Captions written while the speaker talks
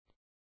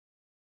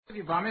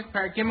Vamis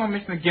Paragimel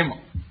Mishnah Gimel.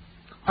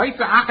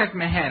 Hoysa Achet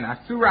Mehen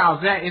Asura Al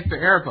Zeh Isser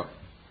Erva.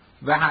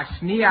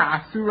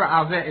 V'Hashniya Asura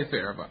Al Zeh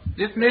Isser Erva.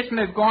 This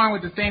Mishnah is going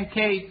with the same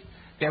case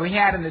that we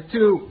had in the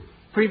two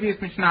previous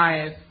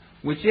Mishnayos,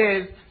 which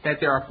is that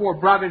there are four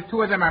brothers,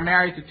 two of them are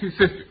married to two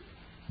sisters.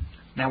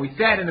 Now we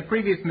said in the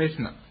previous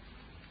Mishnah,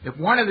 if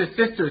one of the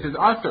sisters is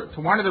usher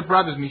to one of the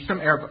brothers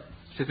Mishum Erva,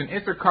 she's an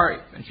Isser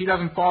Kares, and she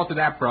doesn't fall to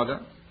that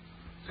brother,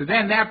 so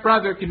then that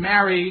brother can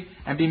marry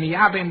and be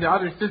miyabim the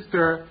other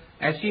sister,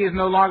 as she is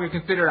no longer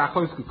considered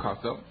achos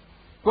kukaso.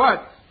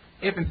 But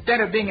if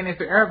instead of being an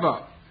Isser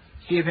Erva,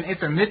 she is an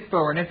Isser Mitzvah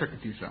or an Isser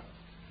Kedusha,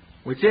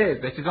 which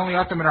is that she's only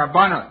usher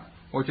midrabanan,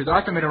 or she's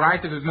usher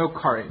midaraisa, there's no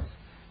kares,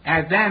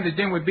 as then the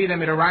din would be that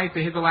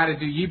midaraisa he's allowed to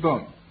do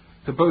yibum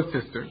to both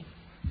sisters.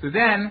 So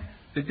then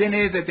the din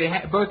is that they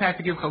both have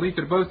to give chalitza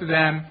to both of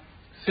them,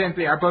 since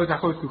they are both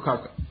achos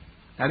kukaso.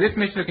 Now this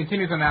Mishnah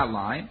continues on that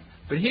line,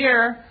 but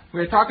here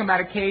we are talking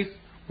about a case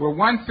where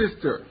one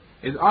sister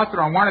is usher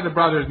on one of the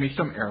brothers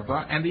mishum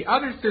erva, and the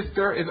other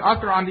sister is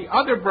usher on the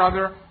other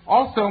brother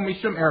also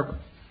mishum erva.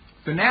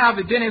 So now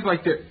the din is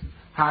like this: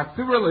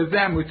 ha'asura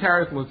lezem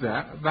mutaris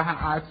lezeh,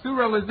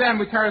 v'ha'asura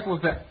lezem mutaris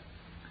lezeh.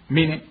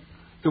 Meaning,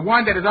 the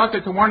one that is usher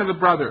to one of the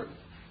brothers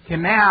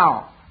can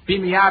now be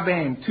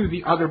miyabim to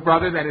the other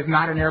brother that is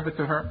not an erva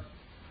to her,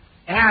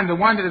 and the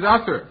one that is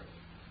usher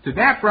to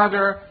that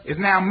brother is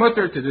now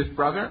mutter to this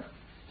brother,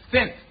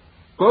 since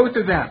both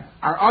of them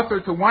are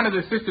usher to one of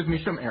the sisters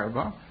mishum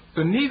erva.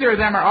 So neither of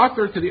them are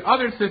usher to the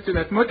other sister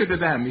that's mutter to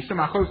them, mishum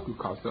achos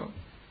kukaso,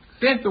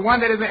 since the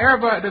one that is an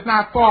erva does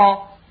not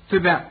fall to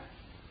them.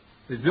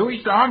 This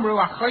was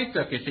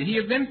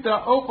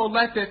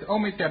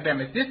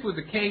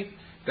the case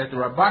that the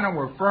Rabbanan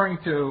were referring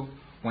to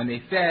when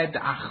they said the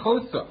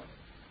achosa,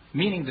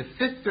 meaning the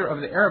sister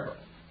of the erva,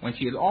 when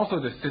she is also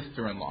the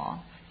sister-in-law,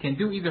 can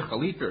do either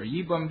chalitza or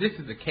yibum. This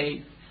is the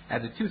case,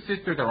 as the two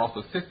sisters are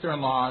also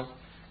sister-in-laws,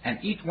 and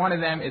each one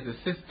of them is a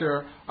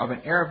sister of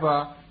an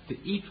erva to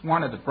each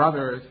one of the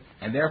brothers,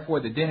 and therefore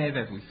the din is,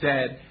 as we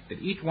said, that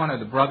each one of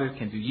the brothers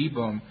can do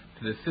yibum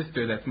to the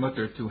sister that's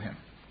mutter to him.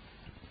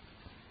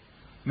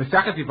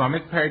 Mesachet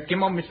Yevamot, Perek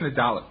Gimel, Mishnah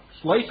Dalet.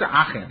 Shloisha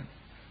achim,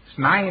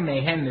 shnayim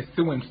mehen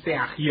nesuim shtei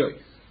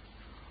achiyos,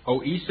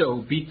 o isha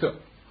ubita,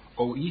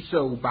 o isha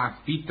ubas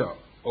bita,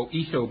 o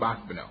isha ubas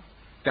beno.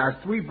 There are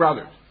three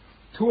brothers,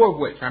 two of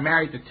which are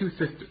married to two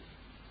sisters,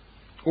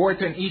 or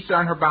to an isha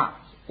and her bas,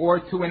 or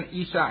to an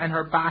isha and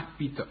her bas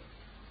bita,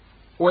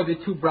 or the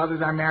two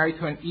brothers are married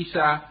to an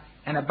isha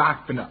and a bas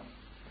beno,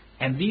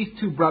 and these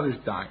two brothers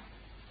die.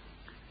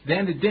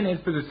 Then the din is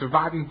for the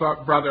surviving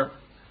brother,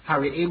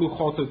 hari elu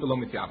choltos v'lo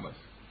mityabos.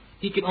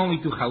 He can only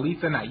do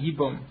chalitza, not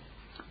yibum,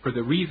 for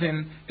the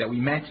reason that we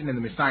mentioned in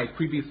the Mishnah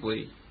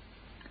previously,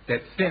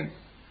 that since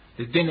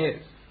the din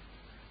is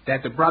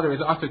that the brother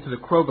is usher to the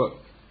krova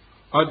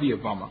of the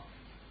Yavama,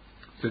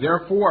 so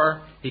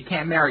therefore he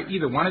can't marry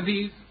either one of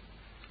these,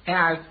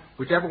 as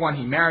whichever one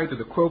he married to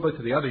the krova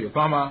to the other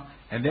Yavama,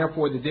 and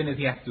therefore the din is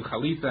he has to do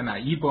chalitza,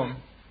 not yibum.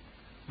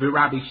 The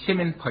Rabbi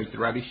Shimon pater.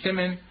 Rabbi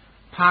Shimon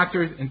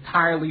paters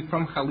entirely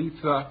from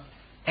chalitza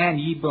and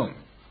yibum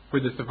for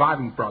the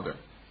surviving brother.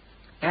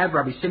 As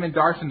Rabbi Shimon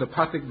darshan the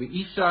pasuk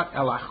v'isha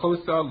el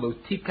achosa lo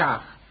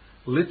tikach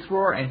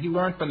litzror, and he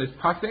learned from this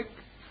pasuk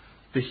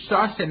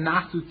v'shah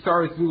shenasu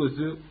tzaros zu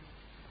lezu,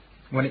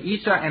 when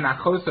isha and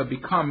achosa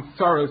become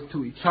tzaros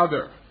to each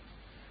other.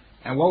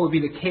 And what would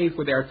be the case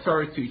where they are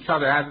tzaros to each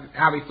other? As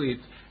obviously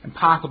it's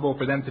impossible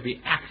for them to be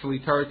actually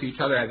tzaros to each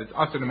other, as it's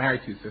usher to marry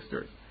two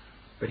sisters.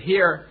 But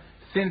here,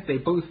 since they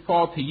both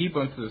fall to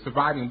yibum to the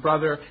surviving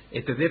brother,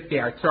 it's as if they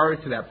are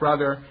tzaros to that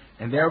brother,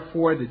 and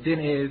therefore the din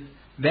is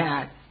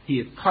that he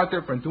is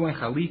pater from doing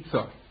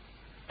chalitza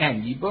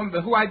and yibum.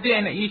 But who I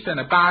din, a isha and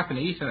a bas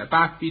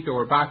bita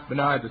or bas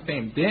b'na is the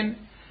same din,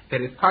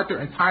 that is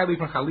pater entirely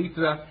from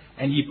chalitza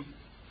and yibum.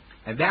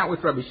 And that was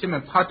Rabbi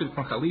Shimon pater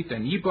from chalitza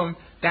and yibum.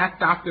 That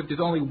stops if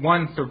there's only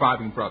one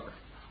surviving brother.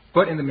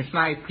 But in the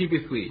Mishnah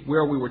previously,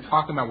 where we were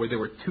talking about where there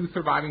were two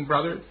surviving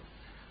brothers,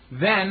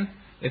 then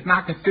it's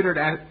not considered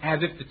as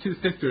if the two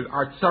sisters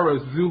are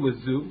tzaros zu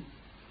lezu,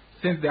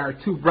 since there are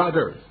two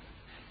brothers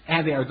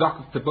and they are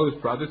zakuk to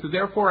both brothers. So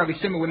therefore Rabbi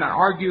Shimon would not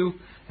argue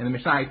in the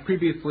Mishnah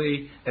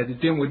previously that the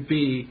din would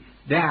be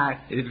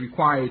that it is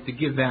required to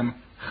give them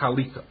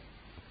chalitza.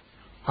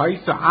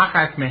 Ha'isa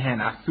achas mehen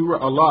asura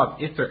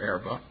alav iser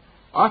erva,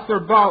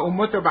 asur ba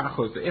umutar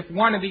ba'achosa. If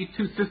one of these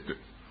two sisters,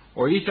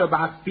 or isha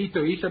bas bita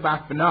or isha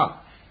bas b'na,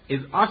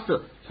 is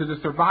asur to the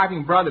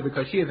surviving brother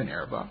because she is an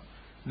erva,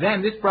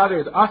 then this brother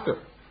is asur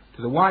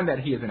to the one that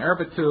he is an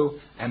erva to,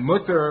 and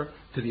mutter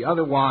to the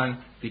other one,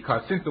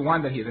 because since the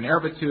one that he is an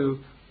erva to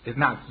is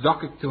not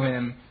zakuk to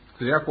him,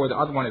 so therefore the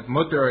other one is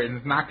mutter and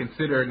is not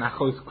considered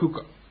nachos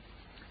kuka.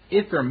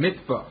 Isser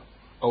mitzvah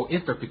or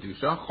isser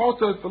kedusha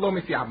choltos v'lo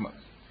misyabmos.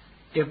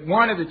 If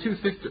one of the two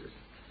sisters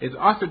is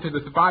usher to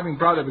the surviving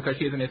brother because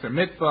she is an isser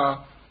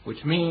mitzvah,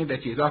 which means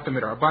that she is usher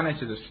midrabanan,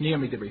 she's a shniya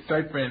midibri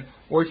seifrin,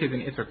 or she is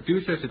an isser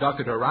kedusha, she's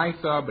usher to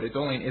raisa, but it's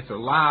only an isser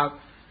lav,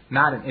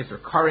 not an isser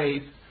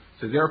kares.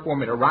 So therefore,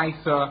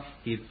 Midaraisa,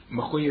 he's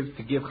mechuyev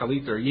to give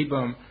chalitza or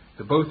yibum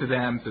to both of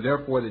them. So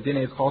therefore, the din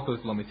is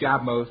chaltos lo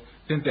misyabmos.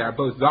 Since they are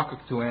both zakuk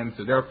to him,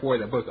 so therefore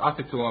they're both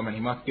asik to him, and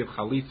he must give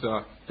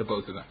chalitza to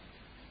both of them.